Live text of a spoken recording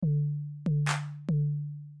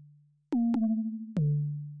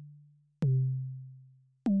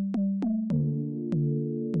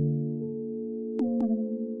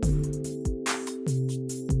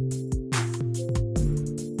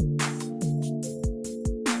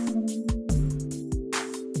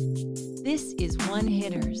This is One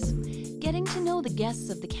Hitters, getting to know the guests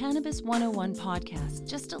of the Cannabis 101 podcast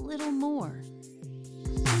just a little more.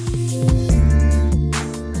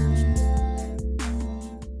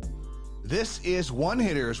 This is One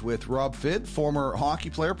Hitters with Rob Frid, former hockey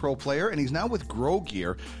player, pro player, and he's now with Grow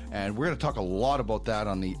Gear. And we're going to talk a lot about that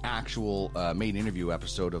on the actual main interview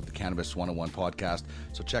episode of the Cannabis 101 podcast.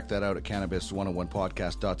 So check that out at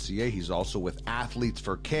cannabis101podcast.ca. He's also with Athletes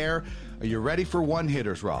for Care. Are you ready for One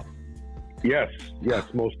Hitters, Rob? Yes,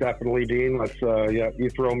 most definitely, Dean. Let's, you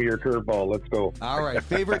throw me your curveball. Let's go. All right.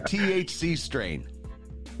 Favorite THC strain?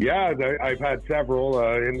 Yeah, I've had several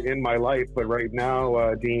in my life, but right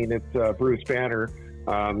now, Dean, it's Bruce Banner.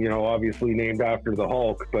 Obviously named after the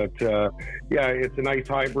Hulk, but it's a nice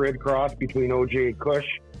hybrid cross between OJ Kush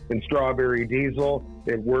and Strawberry Diesel.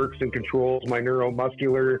 It works and controls my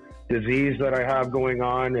neuromuscular disease that I have going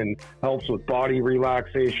on and helps with body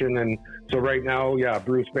relaxation. And so right now,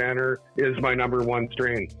 Bruce Banner is my number one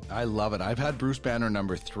strain. I love it. I've had Bruce Banner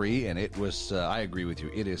number 3, and it was, I agree with you,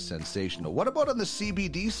 it is sensational. What about on the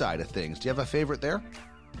CBD side of things? Do you have a favorite there?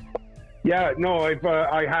 Yeah, no,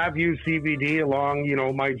 I have used CBD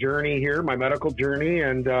along, my journey here, my medical journey,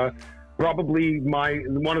 and probably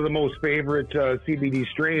one of the most favorite CBD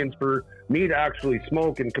strains for me to actually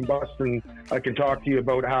smoke and combust. And I can talk to you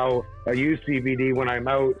about how I use CBD when I'm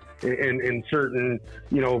out in certain,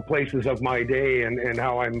 places of my day and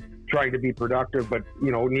how I'm trying to be productive, but,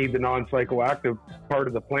 need the non-psychoactive part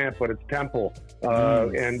of the plant, but it's Temple.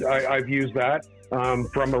 And I've used that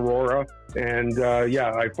from Aurora. And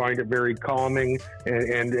I find it very calming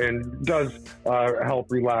and does help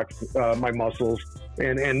relax my muscles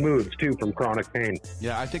and moods too from chronic pain.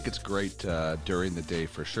 Yeah, I think it's great during the day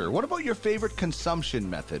for sure. What about your favorite consumption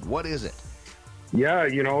method? What is it? Yeah,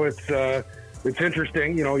 it's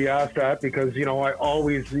interesting, you asked that because, I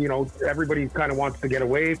always, everybody kind of wants to get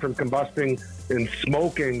away from combusting and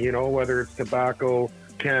smoking, whether it's tobacco,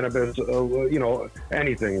 cannabis,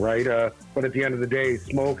 anything, right? But at the end of the day,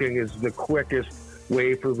 smoking is the quickest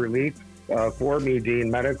way for relief for me, Dean,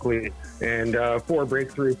 medically, and for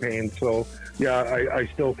breakthrough pain. So, I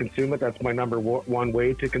still consume it. That's my number one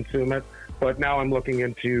way to consume it. But now I'm looking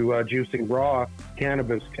into juicing raw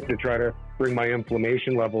cannabis to try to bring my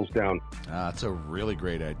inflammation levels down. That's a really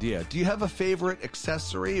great idea. Do you have a favorite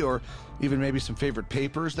accessory or even maybe some favorite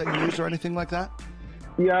papers that you use or anything like that?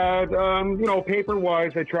 Yeah,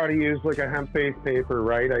 paper-wise, I try to use like a hemp-based paper,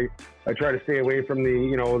 right? I try to stay away from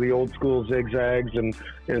the old school zigzags and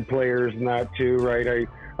players and that too, right?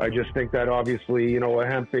 I just think that obviously, a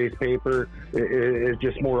hemp-based paper is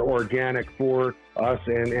just more organic for us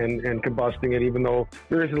and combusting it, even though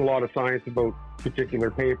there isn't a lot of science about particular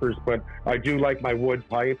papers. But I do like my wood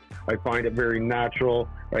pipe. I find it very natural.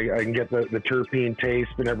 I can get the terpene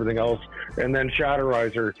taste and everything else. And then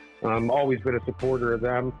Shatterizer, always been a supporter of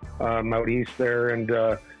them out east there. And,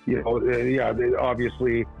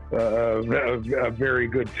 obviously a very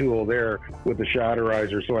good tool there with the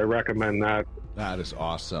Shatterizer. So I recommend that. That is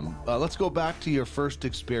awesome. Let's go back to your first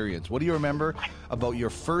experience. What do you remember about your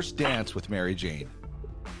first dance with Mary Jane?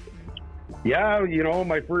 Yeah,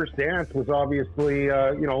 my first dance was obviously,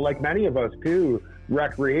 like many of us too,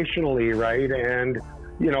 recreationally, right? And,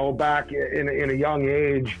 back in a young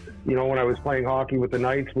age, when I was playing hockey with the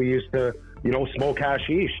Knights, we used to, smoke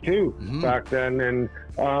hashish too back then. And,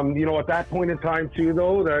 at that point in time too,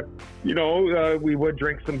 though, that, we would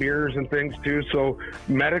drink some beers and things too. So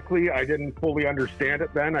medically, I didn't fully understand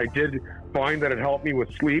it then. I did find that it helped me with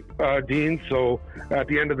sleep, Dean. So at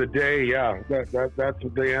the end of the day, that's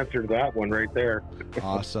the answer to that one right there.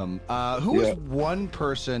 Awesome. Who is one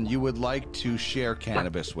person you would like to share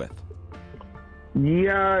cannabis with?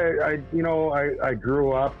 Yeah, I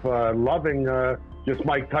grew up loving just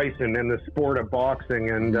Mike Tyson and the sport of boxing.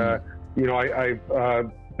 And,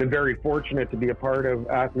 I've been very fortunate to be a part of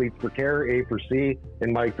Athletes for Care, A4C,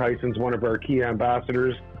 and Mike Tyson's one of our key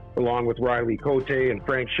ambassadors, along with Riley Cote and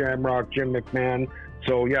Frank Shamrock, Jim McMahon.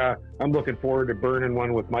 So, I'm looking forward to burning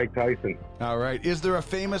one with Mike Tyson. All right. Is there a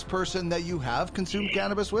famous person that you have consumed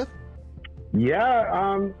cannabis with?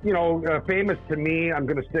 Yeah, famous to me, I'm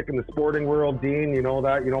going to stick in the sporting world, Dean.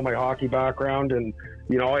 My hockey background. And,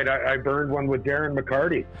 I burned one with Darren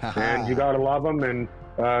McCarty. And you got to love him. And,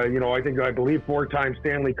 I believe 4-time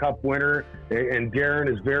Stanley Cup winner. And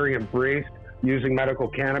Darren is very embraced using medical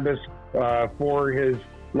cannabis for his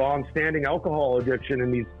long-standing alcohol addiction.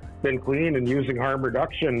 And he's been clean and using harm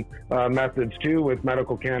reduction methods, too, with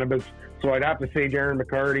medical cannabis. So I'd have to say Darren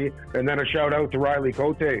McCarty. And then a shout-out to Riley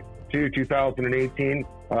Cote, 2018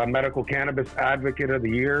 Medical Cannabis Advocate of the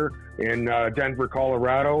Year in Denver,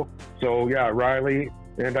 Colorado. So, Riley,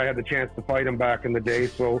 and I had the chance to fight him back in the day.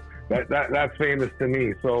 So, that's famous to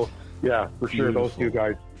me. So yeah, for sure, Beautiful. those two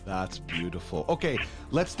guys. That's beautiful. Okay,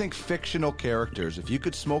 let's think fictional characters. If you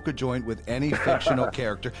could smoke a joint with any fictional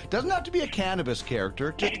character, doesn't have to be a cannabis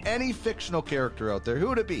character, just any fictional character out there, who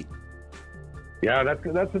would it be? Yeah,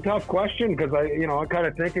 that's a tough question because I'm kind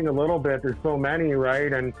of thinking a little bit. There's so many,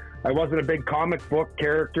 right? And I wasn't a big comic book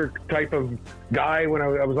character type of guy when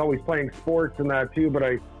I was always playing sports and that too, but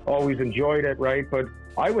I always enjoyed it, right? But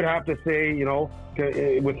I would have to say,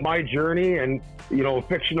 with my journey and, a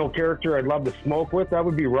fictional character I'd love to smoke with, that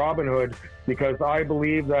would be Robin Hood, because I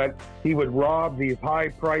believe that he would rob these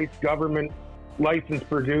high-priced government licensed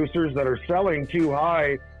producers that are selling too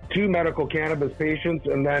high to medical cannabis patients,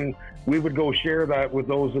 and then we would go share that with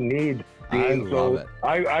those in need. Dean. I love it.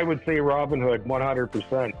 I would say Robin Hood,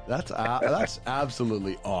 100%. That's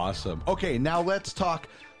absolutely awesome. Okay, now let's talk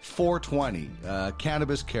 420,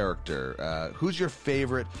 cannabis character. Who's your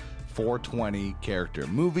favorite 420 character?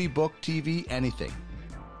 Movie, book, TV, anything?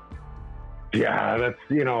 Yeah, that's,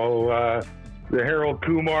 the Harold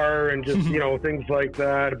Kumar and just, things like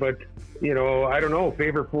that. But, I don't know,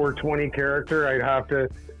 favorite 420 character, I'd have to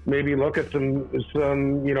maybe look at some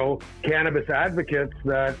cannabis advocates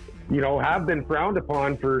that, have been frowned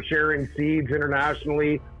upon for sharing seeds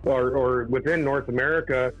internationally or within North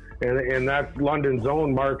America. And that's London's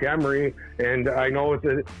own Mark Emery. And I know it's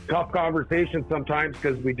a tough conversation sometimes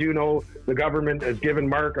because we do know the government has given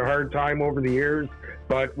Mark a hard time over the years,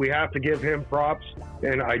 but we have to give him props.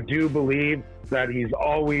 And I do believe that he's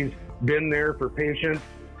always been there for patients.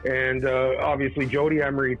 And obviously Jody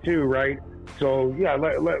Emery too, right? So yeah,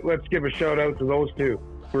 let's give a shout out to those two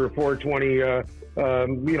for 420,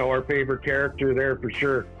 our favorite character there for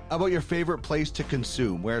sure. How about your favorite place to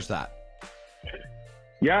consume? Where's that?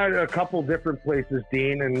 Yeah, a couple different places,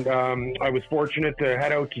 Dean. And I was fortunate to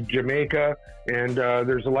head out to Jamaica, and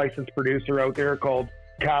there's a licensed producer out there called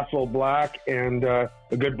Castle Black, and a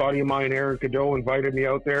good buddy of mine, Aaron Cadeau, invited me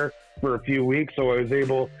out there for a few weeks, so I was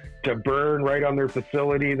able to burn right on their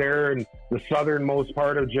facility there in the southernmost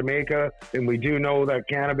part of Jamaica. And we do know that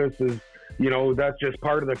cannabis is, that's just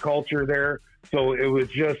part of the culture there. So it was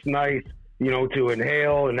just nice, to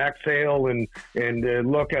inhale and exhale and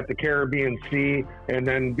look at the Caribbean Sea, and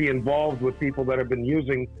then be involved with people that have been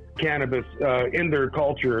using cannabis in their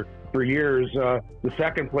culture for years. The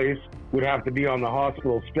second place would have to be on the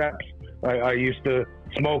hospital steps. I used to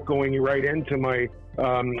smoke going right into my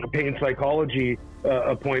pain psychology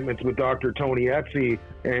appointments with Dr. Tony Etsy,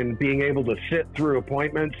 and being able to sit through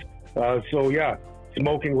appointments. So yeah,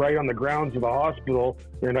 smoking right on the grounds of the hospital.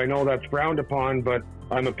 And I know that's frowned upon, but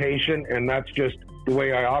I'm a patient, and that's just the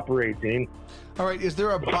way I operate, Dean. All right. Is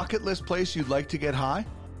there a bucket list place you'd like to get high?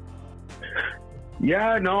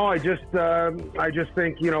 Yeah, no, I just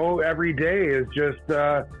think, every day is just,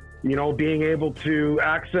 being able to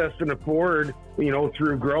access and afford,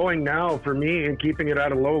 through growing now for me and keeping it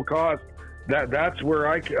at a low cost. That's where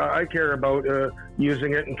I care about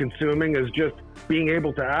using it and consuming, is just being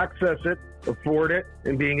able to access it, afford it,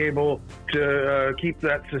 and being able to keep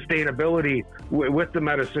that sustainability with the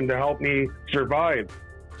medicine to help me survive.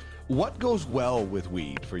 What goes well with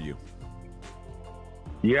weed for you?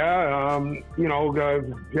 Yeah,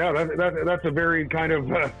 that's a very kind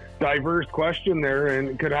of diverse question there,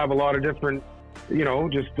 and could have a lot of different,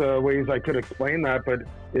 ways I could explain that. But,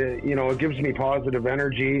 it gives me positive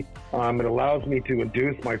energy. It allows me to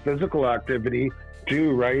induce my physical activity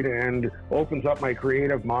too, right? And opens up my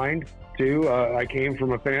creative mind too. I came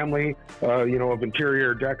from a family, of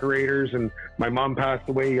interior decorators, and my mom passed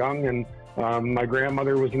away young, and my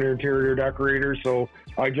grandmother was an interior decorator. So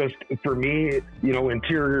for me,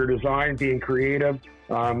 interior design, being creative,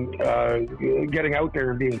 getting out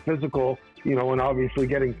there and being physical, and obviously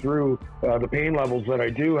getting through the pain levels that I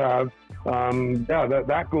do have,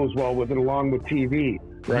 that goes well with it, along with TV,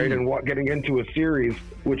 right? And getting into a series,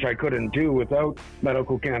 which I couldn't do without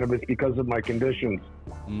medical cannabis because of my conditions.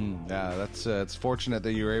 Yeah, it's fortunate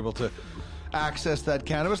that you were able to access that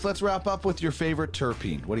cannabis. Let's wrap up with your favorite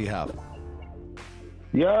terpene. What do you have?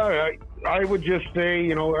 Yeah, I would just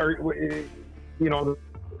say,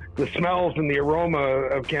 the smells and the aroma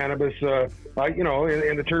of cannabis, and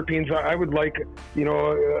the terpenes, I would like,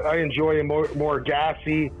 I enjoy a more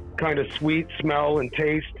gassy, kind of sweet smell and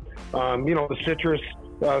taste. The citrus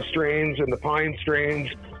strains and the pine strains,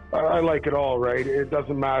 I like it all, right? It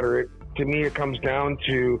doesn't matter. To me, it comes down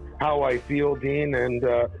to how I feel, Dean, and,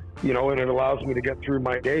 and it allows me to get through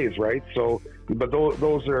my days, right? So, but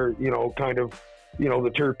those are, kind of, the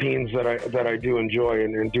terpenes that I do enjoy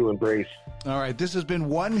and do embrace. All right, this has been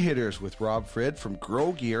One Hitters with Rob Frid from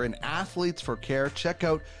Grow Gear and Athletes for Care. Check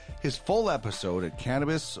out his full episode at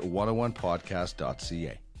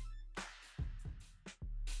cannabis101podcast.ca.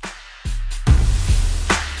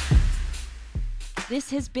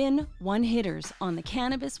 This has been One Hitters on the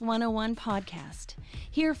Cannabis 101 podcast.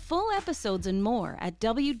 Hear full episodes and more at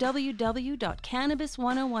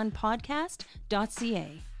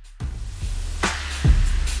www.cannabis101podcast.ca.